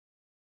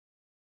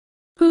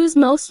Who's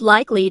most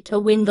likely to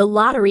win the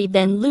lottery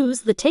then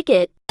lose the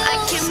ticket?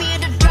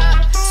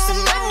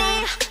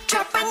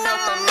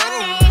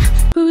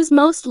 Who's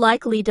most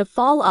likely to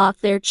fall off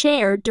their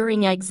chair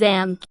during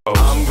exam?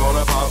 I'm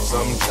gonna pop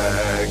some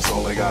tags,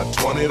 only got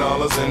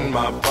 $20 in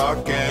my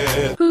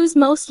pocket. Who's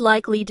most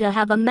likely to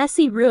have a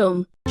messy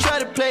room? Try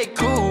to play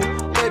cool,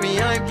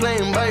 baby, I ain't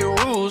playing by your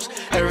rules.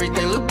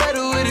 Everything look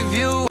better with a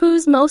view.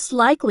 Who's most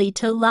likely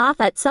to laugh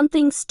at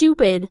something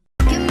stupid?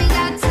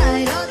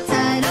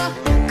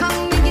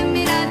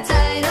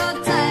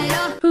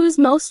 Who's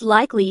most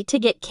likely to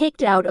get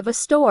kicked out of a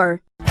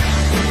store?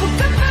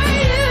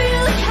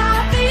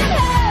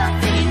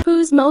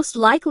 Who's most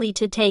likely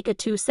to take a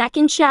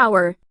 2-second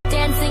shower?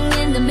 Dancing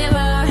in the mirror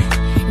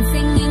and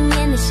singing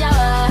in the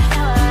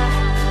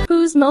shower.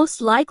 Who's most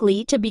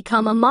likely to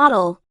become a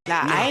model?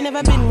 Nah, I ain't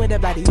never been with a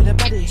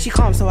baddie. She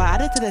calm, so I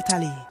added to the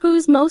tally.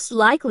 Who's most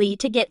likely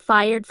to get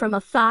fired from a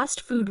fast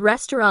food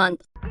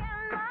restaurant?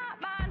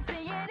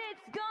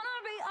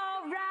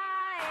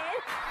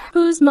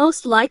 Who's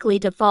most likely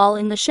to fall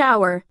in the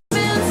shower?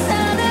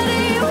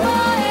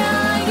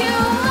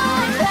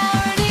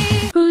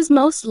 Who's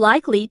most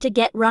likely to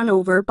get run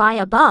over by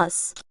a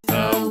bus?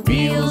 The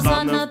wheels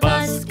on the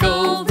bus go